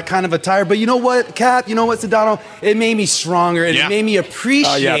up in that kind of attire. But you know what, Cap? You know what, Sedano? It made me stronger. It made me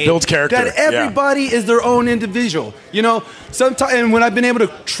appreciate builds character. that everybody is their own individual. Sometimes, and when I've been able to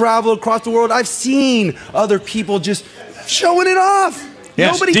travel across the world, I've seen other people just showing it off.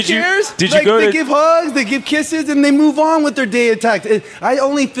 Yes. Nobody cares. Did you go they to... give hugs, they give kisses, and they move on with their day attacks. I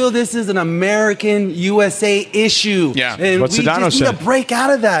only feel this is an American USA issue. Yeah. And we just need to break out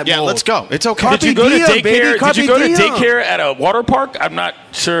of that. Yeah, mold. let's go. It's okay. Did you go to daycare? Baby, did you go to daycare at a water park? I'm not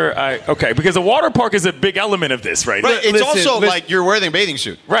sure. Okay, because a water park is a big element of this, right? Right. It's also you're wearing a bathing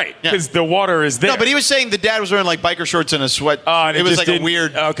suit. Right. Because the water is there. No, but he was saying the dad was wearing biker shorts and a sweat. And it was a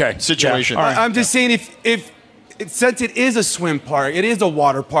weird situation. Yeah. Right. I'm just saying if since it is a swim park, it is a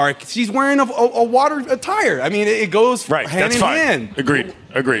water park, she's wearing a water attire. I mean, it goes hand in hand.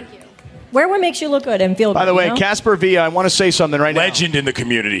 Agreed. Wear what makes you look good and feel good. By the way, you know? Casper Villa, I want to say something right now. Legend in the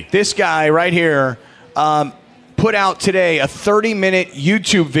community. This guy right here put out today a 30-minute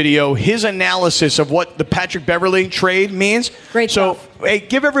YouTube video, his analysis of what the Patrick Beverley trade means. Great stuff. So, hey,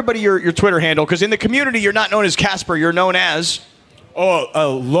 give everybody your Twitter handle, because in the community, you're not known as Casper. You're known as... a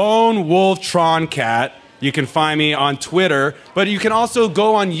Lone Wolf Tron Cat. You can find me on Twitter, but you can also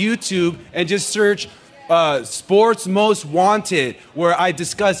go on YouTube and just search Sports Most Wanted, where I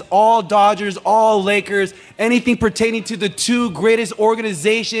discuss all Dodgers, all Lakers, anything pertaining to the two greatest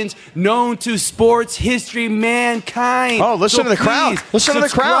organizations known to sports history, mankind. Oh, listen to the crowd. Listen to the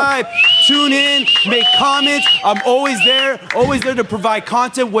crowd. Tune in, make comments. I'm always there to provide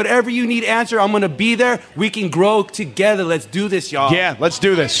content. Whatever you need answer, I'm going to be there. We can grow together. Let's do this, y'all. Yeah, let's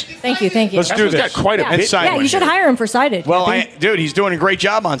do this. Thank you. Let's do this. Got quite a bit. Yeah, you should hire him for Sided. Well, dude, he's doing a great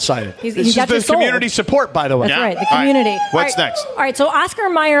job on Sided. He's This got your is the soul. community support, by the way. That's right, the All right. community. What's All right. next? All right, so Oscar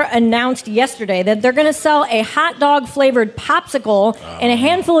Mayer announced yesterday that they're going to sell a hot dog flavored popsicle in a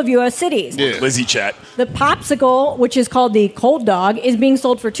handful of U.S. cities. Lizzie chat. The popsicle, which is called the Cold Dog, is being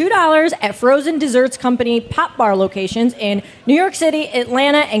sold for $2 at frozen desserts company Pop Bar locations in New York City,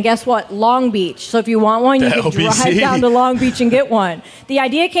 Atlanta, and guess what? Long Beach. So if you want one, you can drive down to Long Beach and get one. The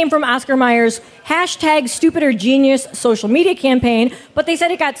idea came from Oscar Mayer's #StupiderGenius social media campaign, but they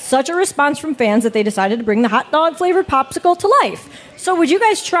said it got such a response from fans that they decided to bring the hot dog flavored popsicle to life. So would you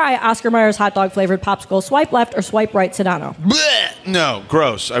guys try Oscar Mayer's hot dog flavored popsicle? Swipe left or swipe right, Sedano? Blech. No,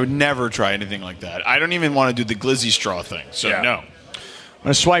 gross. I would never try anything like that. I don't even want to do the glizzy straw thing. So no. I'm going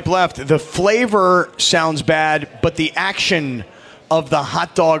to swipe left. The flavor sounds bad, but the action of the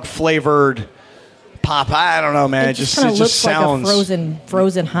hot dog flavored pop, I don't know, man. It just kind of looks sounds like a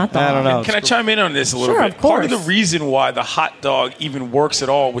frozen hot dog. I don't know. Can I chime in on this a little Sure, bit? of course. Part of the reason why the hot dog even works at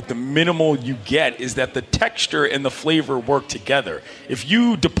all with the minimal you get is that the texture and the flavor work together. If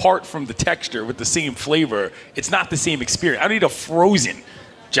you depart from the texture with the same flavor, it's not the same experience. I need a frozen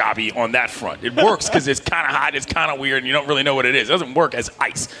jobby on that front. It works because it's kind of hot, it's kind of weird, and you don't really know what it is. It doesn't work as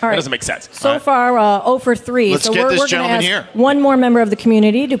ice. All right. That doesn't make sense. So far, 0 for 3. Let's so get we're this going to gentleman ask here. one more member of the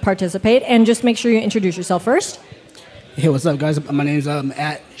community to participate, and just make sure you introduce yourself first. Hey, what's up, guys? My name's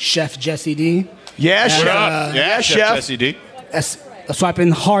at Chef Jesse D. Yeah, And, Chef. Chef Jesse D.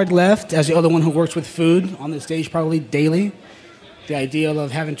 Swiping hard left as the other one who works with food on the stage probably daily. The idea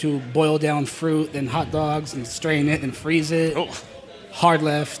of having to boil down fruit and hot dogs and strain it and freeze it. Oh. Hard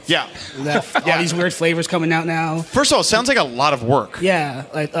left. Yeah. Left. All these weird flavors coming out now. First of all, it sounds like a lot of work. Yeah.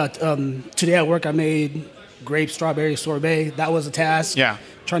 Like today at work, I made grape strawberry sorbet. That was a task. Yeah.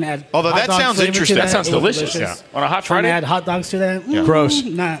 Trying to add. Although hot that dog sounds flavor to interesting. That, That sounds It was delicious. delicious. On a hot Trying to Friday? add hot dogs to that. Gross.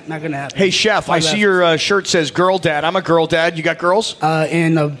 Not gonna happen. Hey, Chef, I see your shirt says girl dad. I'm a girl dad. You got girls?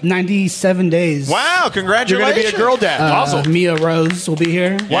 In 97 days. Wow, You're congratulations. going to be a girl dad. Mia Rose will be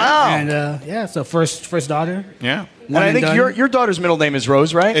here. Wow. And so first daughter. Yeah. And I think done. your daughter's middle name is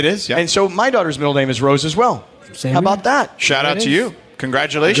Rose, right? It is, yeah. And so my daughter's middle name is Rose as well. Same How here. about that? Shout out it to is. you.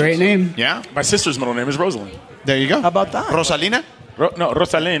 Congratulations. Great name. Yeah. My sister's middle name is Rosalind. There you go. How about that? Rosalina? No,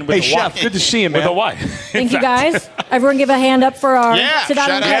 Rosalind with Hey, a Y. Chef, good to see you, man. With a Y. Thank you, guys. Everyone give a hand up for our Yeah, Sedano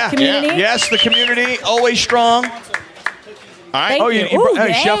shout Pet out. community. Yes, the community, always strong. All right. Thank Oh, you. you Ooh, brought- hey,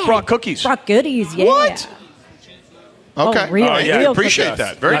 yeah. Chef brought cookies. Brought goodies, yeah. What? Okay. real- All right. real Appreciate cookies.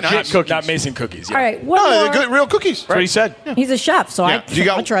 that. Very not, nice. Not Mason cookies. Yeah. All right, one No, more. they're good, real cookies. That's what he said. He's a chef, so Yeah. I You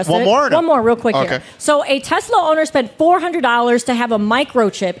got trust one it. more or no? One more real quick Okay. here. So a Tesla owner spent $400 to have a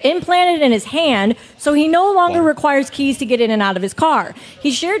microchip implanted in his hand so he no longer requires keys to get in and out of his car.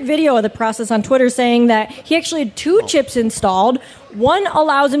 He shared video of the process on Twitter saying that he actually had two chips installed. One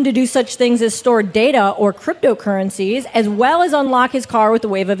allows him to do such things as store data or cryptocurrencies, as well as unlock his car with the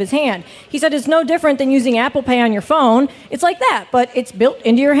wave of his hand. He said it's no different than using Apple Pay on your phone. It's like that, but it's built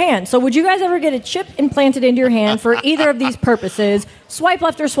into your hand. So would you guys ever get a chip implanted into your hand for either of these purposes? Swipe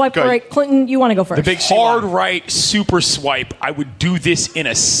left or swipe Good. right? Clinton, you want to go first. The big Hard right, super swipe. I would do this in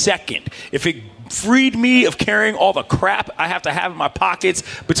a second. If it freed me of carrying all the crap I have to have in my pockets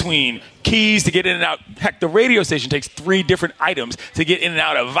between keys to get in and out. Heck, the radio station takes 3 different items to get in and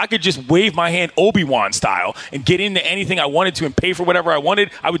out of. If I could just wave my hand Obi-Wan style and get into anything I wanted to and pay for whatever I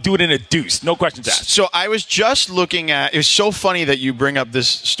wanted, I would do it in a deuce. No questions asked. So I was just looking at, it was so funny that you bring up this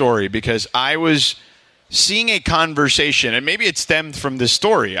story because I was seeing a conversation, and maybe it stemmed from this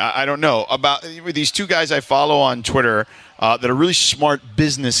story, I don't know, about these two guys I follow on Twitter that are really smart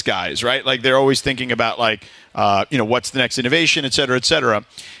business guys, right? Like they're always thinking about like, what's the next innovation, et cetera, et cetera.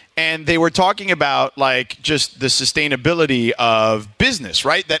 and they were talking about like just the sustainability of business,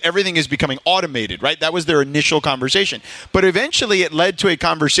 right? That everything is becoming automated, right? That was their initial conversation. But eventually it led to a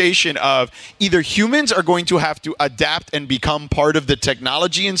conversation of either humans are going to have to adapt and become part of the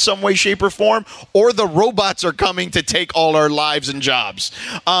technology in some way, shape, or form, or the robots are coming to take all our lives and jobs.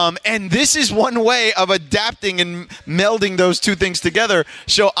 And this is one way of adapting and melding those two things together.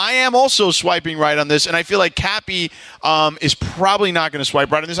 So I am also swiping right on this, and I feel like Cappy is probably not going to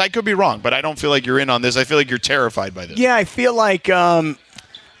swipe right on this. I could be wrong, but I don't feel like you're in on this. I feel like you're terrified by this. Yeah, I feel like I'm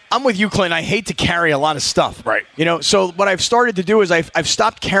with you, Clint. I hate to carry a lot of stuff. Right. So what I've started to do is I've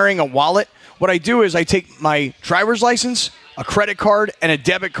stopped carrying a wallet. What I do is I take my driver's license, a credit card, and a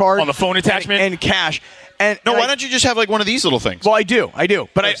debit card. On the phone attachment? And cash. Why don't you just have like one of these little things? Well, I do.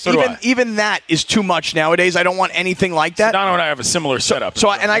 But So even that is too much nowadays. I don't want anything like that. Sedano and I have a similar setup.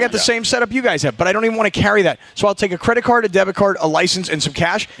 I got the same setup you guys have, but I don't even want to carry that. So I'll take a credit card, a debit card, a license, and some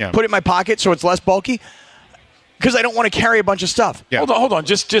cash, put it in my pocket so it's less bulky, because I don't want to carry a bunch of stuff. Yeah. Hold on.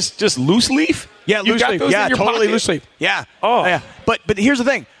 Just loose leaf? Yeah, You loose got leaf. those Yeah, in your totally pocket? loose leaf. Yeah. Oh. Yeah. But here's the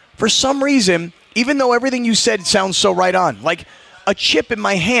thing. For some reason, even though everything you said sounds so right on, like a chip in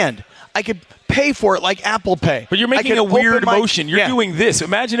my hand, I could pay for it like Apple Pay. But you're making a weird motion. You're doing this.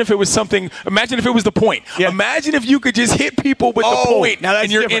 Imagine if it was something. Imagine if it was the point. Yeah. Imagine if you could just hit people with the point, now that's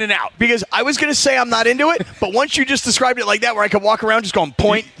and you're different. in and out. Because I was going to say I'm not into it, but once you just described it like that, where I could walk around just going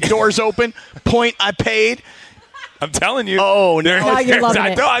point, doors open, point, I paid. I'm telling you. Oh, now you're loving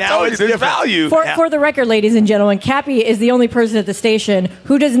it. I Now told you, it's there's different. value. For the record, ladies and gentlemen, Cappy is the only person at the station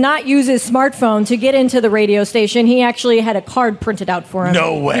who does not use his smartphone to get into the radio station. He actually had a card printed out for him.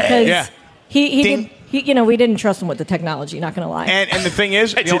 No way. Because Yeah. we didn't trust him with the technology, not going to lie. And the thing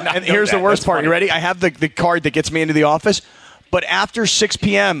is, I did not and know here's that. the worst That's part. funny. You ready? I have the card that gets me into the office, but after 6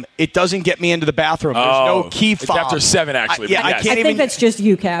 p.m., it doesn't get me into the bathroom. There's no key It's fob. after 7, actually. I but yes. can't I even. think that's just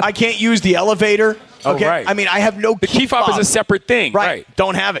you, Cap. I can't use the elevator. Oh, Okay. right. I mean, I have no The key fob is a separate thing. Right.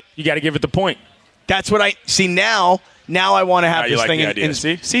 Don't have it. You got to give it the point. That's what I see now. Now I want to have Now you this like thing the in.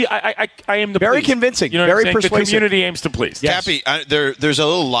 idea. See, I am the Very please. convincing. You know Very what I'm saying? persuasive. The community aims to please. Yes. Cappy, there's a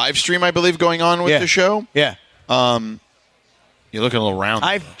little live stream, I believe, going on with the show. Yeah. You're looking a little round.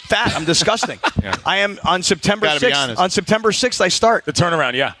 I'm fat. I'm disgusting. Yeah. I am on September Gotta be 6th. honest. On September 6th, I start. The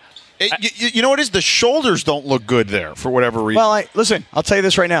turnaround, yeah. You know what it is? The shoulders don't look good there for whatever reason. Well, listen, I'll tell you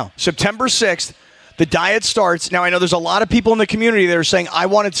this right now. September 6th, the diet starts. Now, I know there's a lot of people in the community that are saying, I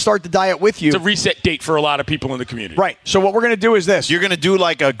want to start the diet with you. It's a reset date for a lot of people in the community. Right. So what we're going to do is this. You're going to do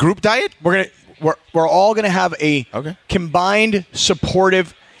like a group diet? We're all going to have a Okay. combined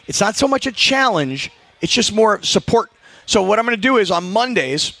supportive. It's not so much a challenge. It's just more support. So what I'm going to do is on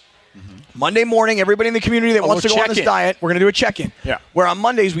Mondays, Monday morning, everybody in the community that wants to go on this diet, we're going to do a check-in. Yeah. Where on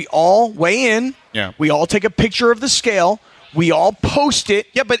Mondays, we all weigh in. Yeah. We all take a picture of the scale. We all post it.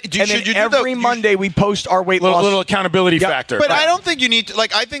 Yeah, but and then every Monday we post our weight loss. Little accountability factor. But I don't think you need to,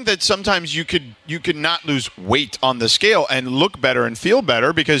 I think that sometimes you could not lose weight on the scale and look better and feel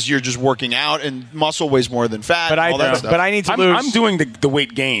better because you're just working out and muscle weighs more than fat. But and all that stuff. But I need to lose. I'm doing the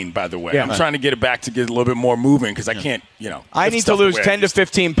weight gain, by the way. Yeah. I'm trying to get it back to get a little bit more moving because I can't, I lift need to stuff the lose way I 10 to used to.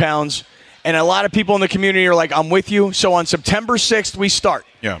 15 pounds. And a lot of people in the community are like, I'm with you. So on September 6th, we start.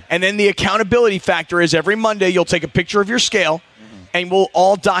 Yeah. And then the accountability factor is every Monday you'll take a picture of your scale and we'll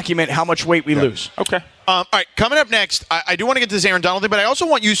all document how much weight we lose. Okay. All right, coming up next, I do want to get to this Aaron Donald thing, but I also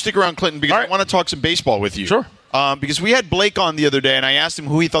want you to stick around, Clinton, because I want to talk some baseball with you. Sure. Because we had Blake on the other day, and I asked him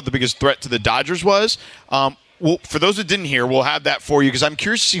who he thought the biggest threat to the Dodgers was. Well, for those that didn't hear, we'll have that for you because I'm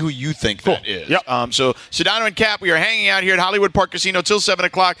curious to see who you think that is. Yep. So, Sedano and Cap, we are hanging out here at Hollywood Park Casino till 7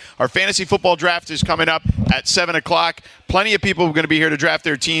 o'clock. Our fantasy football draft is coming up at 7 o'clock. Plenty of people are going to be here to draft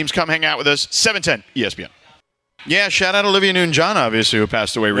their teams. Come hang out with us. 710 ESPN. Yeah, shout out Olivia Newton-John, obviously, who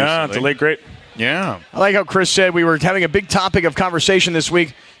passed away recently. Yeah, it's a late great. Yeah. I like how Chris said we were having a big topic of conversation this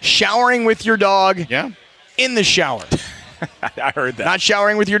week. Showering with your dog in the shower. I heard that. Not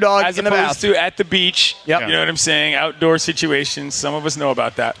showering with your dog As in the opposed bath. to at the beach. Yep. You know what I'm saying? Outdoor situations. Some of us know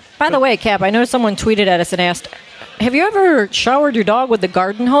about that. By the way, Cap, I know someone tweeted at us and asked, have you ever showered your dog with the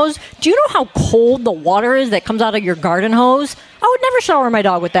garden hose? Do you know how cold the water is that comes out of your garden hose? I would never shower my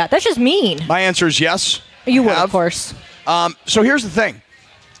dog with that. That's just mean. My answer is yes. You would, of course. So here's the thing.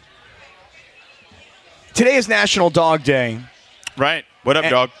 Today is National Dog Day. Right. What up,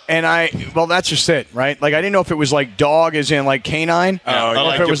 dog? And well, that's just it, right? Like, I didn't know if it was like dog as in like canine, or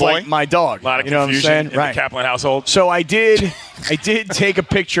like if your it was boy? like my dog. A lot of you know what I'm confusion saying? in Right. the Kaplan household. So I did take a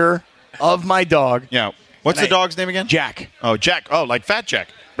picture of my dog. Yeah. What's the dog's name again? Jack. Oh, Jack. Oh, like Fat Jack.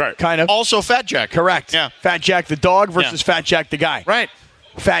 Right. Kind of. Also Fat Jack. Correct. Yeah. Fat Jack the dog versus Fat Jack the guy. Right.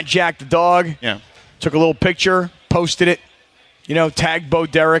 Fat Jack the dog. Yeah. Took a little picture, posted it. tagged Bo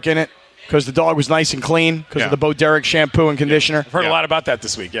Derek in it because the dog was nice and clean because of the Bo Derek shampoo and conditioner. I've heard a lot about that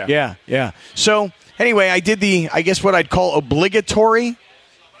this week, Yeah. So, anyway, I did I guess what I'd call obligatory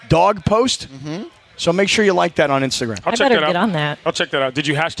dog post. Mm-hmm. So make sure you like that on Instagram. I better get on that. I'll check that out. Did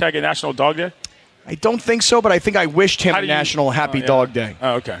you hashtag it National Dog Day? I don't think so, but I think I wished him a National Happy Dog Day.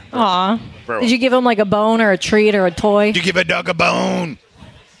 Oh, okay. Aw. Did you give him like a bone or a treat or a toy? You give a dog a bone.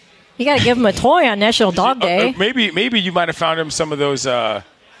 You got to give him a toy on National Dog Day. Maybe you might have found him some of those the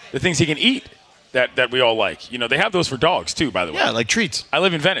things he can eat that we all like. They have those for dogs too, by the way. Yeah, like treats. I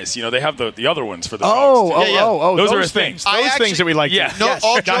live in Venice. They have the other ones for the dogs. Oh, those are things. Those things that we like. Yeah. No,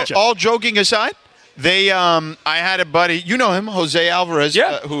 Gotcha. all joking aside, I had a buddy, you know him, Jose Alvarez,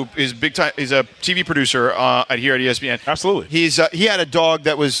 who is big time. He's a TV producer here at ESPN. Absolutely. He had a dog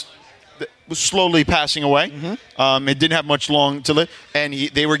that was slowly passing away. Mm-hmm. It didn't have much long to live, and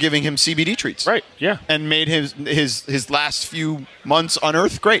they were giving him CBD treats. Right. Yeah. And made his last few months on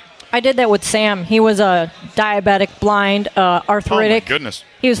Earth great. I did that with Sam. He was a diabetic, blind, arthritic. Oh my goodness.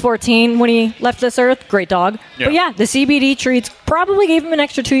 He was 14 when he left this earth. Great dog. Yeah. But yeah, the CBD treats probably gave him an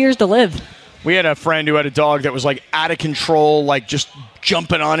extra 2 years to live. We had a friend who had a dog that was like out of control, like just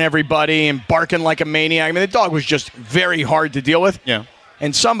jumping on everybody and barking like a maniac. I mean, the dog was just very hard to deal with. Yeah.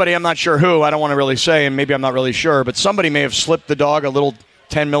 And somebody, I'm not sure who, I don't want to really say, and maybe I'm not really sure, but somebody may have slipped the dog a little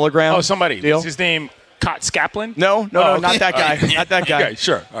 10 milligram. Oh, somebody. deal. Is his name Cot Scaplin? No, okay. not that guy. Not that guy. Okay,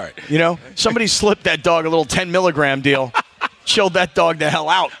 sure. All right. Somebody slipped that dog a little 10 milligram deal, chilled that dog the hell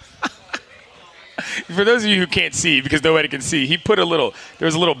out. For those of you who can't see, because nobody can see, there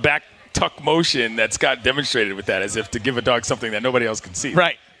was a little back tuck motion that Scott demonstrated with that, as if to give a dog something that nobody else can see.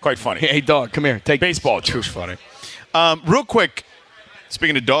 Right. Quite funny. Hey, dog, come here. Take baseball. Too funny. Real quick,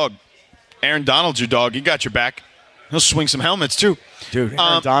 speaking of dog, Aaron Donald's your dog. He got your back. He'll swing some helmets, too. Dude,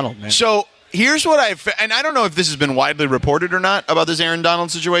 Aaron Donald, man. So here's what and I don't know if this has been widely reported or not about this Aaron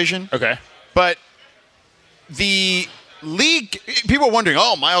Donald situation. Okay. But the league, people are wondering,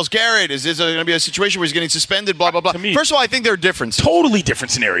 Myles Garrett, is this going to be a situation where he's getting suspended, blah, blah, blah. To me, first of all, I think there are differences. Totally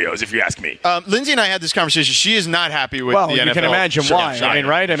different scenarios, if you ask me. Lindsay and I had this conversation. She is not happy with the NFL. Well, you can imagine why. Sure. I mean,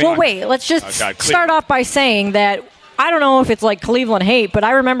 right? Well, wait, let's just start off by saying that I don't know if it's like Cleveland hate, but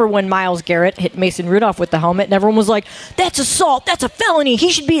I remember when Myles Garrett hit Mason Rudolph with the helmet, and everyone was like, that's assault, that's a felony,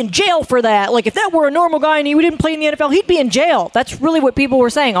 he should be in jail for that. Like, if that were a normal guy and he didn't play in the NFL, he'd be in jail. That's really what people were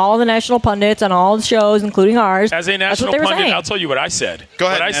saying. All the national pundits on all the shows, including ours. As a national pundit, I'll tell you what I said. Go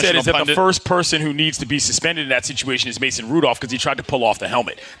ahead, what I said is that pundit. the first person who needs to be suspended in that situation is Mason Rudolph because he tried to pull off the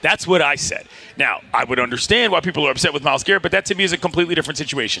helmet. That's what I said. Now, I would understand why people are upset with Myles Garrett, but that to me is a completely different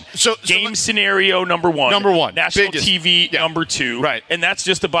situation. So Game scenario number one. National biggest. TV number two. Right. And that's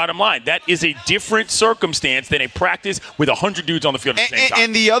just the bottom line. That is a different circumstance than a practice with 100 dudes on the field at the same time.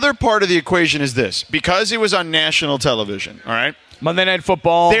 And the other part of the equation is this. Because it was on national television, all right? Monday Night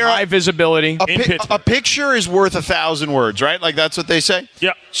Football, high visibility. A picture is worth 1,000 words, right? Like that's what they say?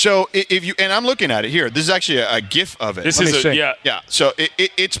 Yeah. So if you, and I'm looking at it here. This is actually a GIF of it. Yeah. So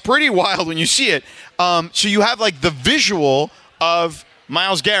it's pretty wild when you see it. So you have like the visual of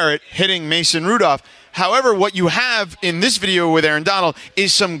Myles Garrett hitting Mason Rudolph. However, what you have in this video with Aaron Donald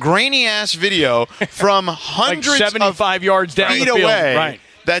is some grainy-ass video from hundreds like 75 yards down feet the field. away. Right.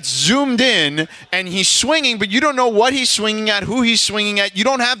 That's zoomed in, and he's swinging, but you don't know what he's swinging at, who he's swinging at. You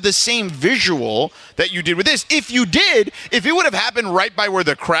don't have the same visual that you did with this. If you did, if it would have happened right by where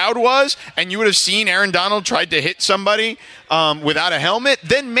the crowd was, and you would have seen Aaron Donald tried to hit somebody without a helmet,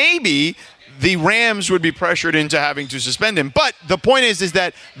 then maybe the Rams would be pressured into having to suspend him. But the point is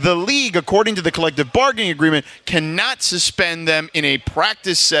that the league, according to the collective bargaining agreement, cannot suspend them in a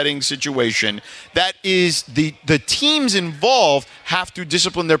practice setting situation. That is, the teams involved have to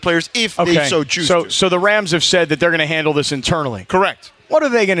discipline their players if they so choose to. So the Rams have said that they're going to handle this internally. Correct. What are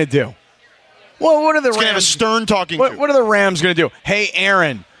they going to do? Well, what are the Rams going to have a stern talking to. What are the Rams going to do? Hey,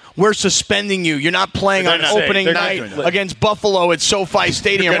 Aaron, we're suspending you. You're not playing on opening night against Buffalo at SoFi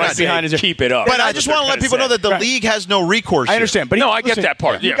Stadium right behind us. Keep it up. But I just want to let people know that the league has no recourse. I understand. But I get that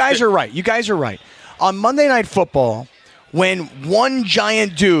part. You guys are right. You guys are right. On Monday Night Football, when one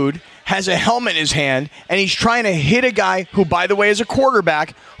giant dude has a helmet in his hand and he's trying to hit a guy who, by the way, is a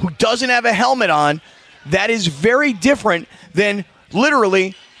quarterback who doesn't have a helmet on, that is very different than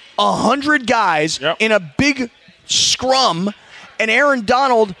literally 100 guys in a big scrum and Aaron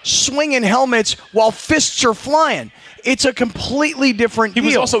Donald swinging helmets while fists are flying. It's a completely different deal. He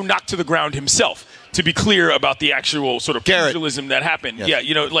was also knocked to the ground himself, to be clear about the actual sort of pugilism that happened. Yes.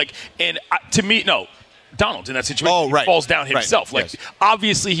 Yeah, to me, no. Donald in that situation falls down himself. Right.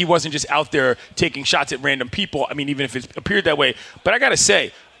 Obviously, he wasn't just out there taking shots at random people. I mean, even if it appeared that way. But I got to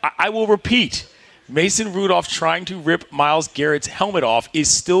say, I will repeat Mason Rudolph trying to rip Myles Garrett's helmet off is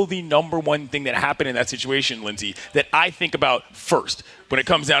still the number one thing that happened in that situation, Lindsay, that I think about first when it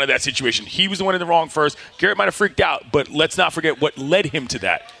comes down to that situation. He was the one in the wrong first. Garrett might have freaked out, but let's not forget what led him to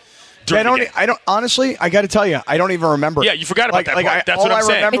that. I don't. Honestly, I got to tell you, I don't even remember. Yeah, you forgot about that part. That's what I'm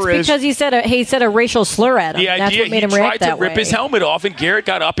saying. It's because he said a racial slur at him. The That's idea what made him he react tried to that rip way. his helmet off, and Garrett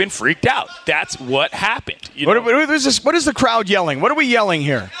got up and freaked out. That's what happened. What is the crowd yelling? What are we yelling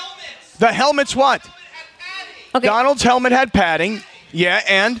here? The helmet's what? Okay. Donald's helmet had padding. Yeah,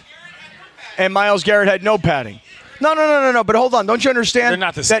 and Myles Garrett had no padding. No. But hold on. Don't you understand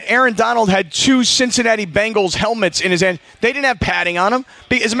that Aaron Donald had 2 Cincinnati Bengals helmets in his hand? They didn't have padding on them.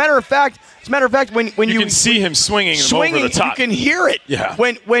 As a matter of fact, when you can see him swinging over the top. You can hear it. Yeah.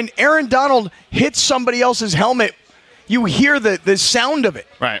 When Aaron Donald hits somebody else's helmet, you hear the sound of it.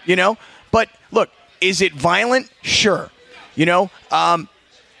 Right. You know. But look, is it violent? Sure. You know.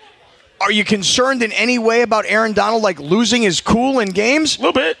 Are you concerned in any way about Aaron Donald losing his cool in games? A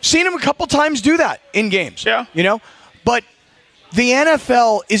little bit. Seen him a couple times do that in games. Yeah. You know? But the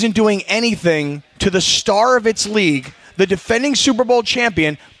NFL isn't doing anything to the star of its league, the defending Super Bowl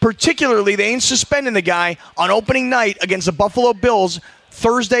champion. Particularly, they ain't suspending the guy on opening night against the Buffalo Bills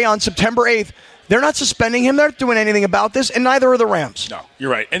Thursday on September 8th. They're not suspending him. They're not doing anything about this, and neither are the Rams. No, you're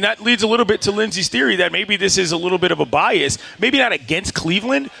right. And that leads a little bit to Lindsay's theory that maybe this is a little bit of a bias, maybe not against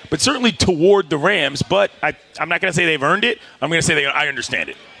Cleveland, but certainly toward the Rams. But I'm not going to say they've earned it. I'm going to say I understand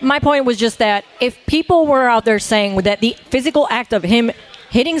it. My point was just that if people were out there saying that the physical act of him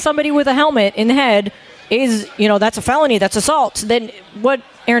hitting somebody with a helmet in the head is, that's a felony, that's assault, then what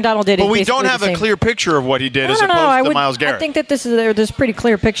Aaron Donald did is But we basically don't have the same. a clear picture of what he did opposed to Myles Garrett. I think that there's pretty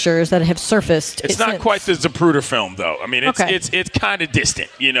clear pictures that have surfaced. It's not quite the Zapruder film, though. I mean, it's kind of distant.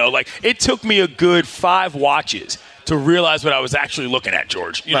 It took me a good 5 watches to realize what I was actually looking at,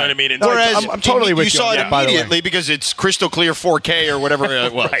 George. You know what I mean? Whereas I'm totally with you. You saw it immediately because it's crystal clear 4K or whatever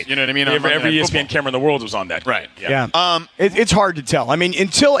it was. Right. You know what I mean? Every ESPN camera in the world was on that. Right. Yeah. It's hard to tell. I mean,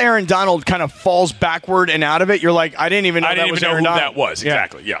 until Aaron Donald kind of falls backward and out of it, you're like, I didn't even know I didn't even know Aaron who Donald. that was.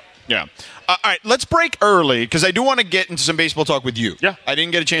 Exactly. Yeah. All right, let's break early because I do want to get into some baseball talk with you. Yeah. I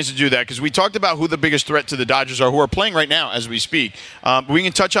didn't get a chance to do that because we talked about who the biggest threat to the Dodgers are, who are playing right now as we speak. We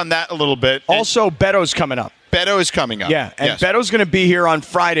can touch on that a little bit. Also, Beto's coming up. Beto is coming up. Yeah, and Beto's going to be here on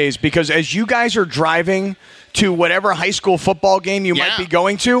Fridays because as you guys are driving to whatever high school football game you might be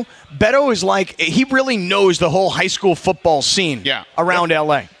going to, Beto is he really knows the whole high school football scene around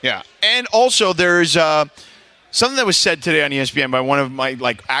L.A. Yeah, and also there's something that was said today on ESPN by one of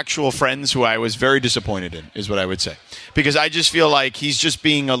my actual friends who I was very disappointed in, is what I would say. Because I just feel like he's just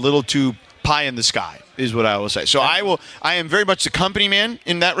being a little too pie in the sky, is what I will say. So I am very much the company man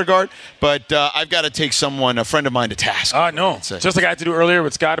in that regard, but I've got to take a friend of mine to task. No. Just like I had to do earlier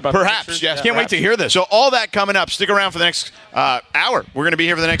with Scott about Perhaps, yes. Can't wait to hear this. So all that coming up. Stick around for the next hour. We're going to be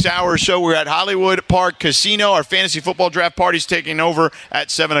here for the next hour or so. We're at Hollywood Park Casino. Our fantasy football draft party's taking over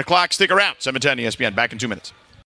at 7 o'clock. Stick around. 7:10 ESPN. Back in 2 minutes.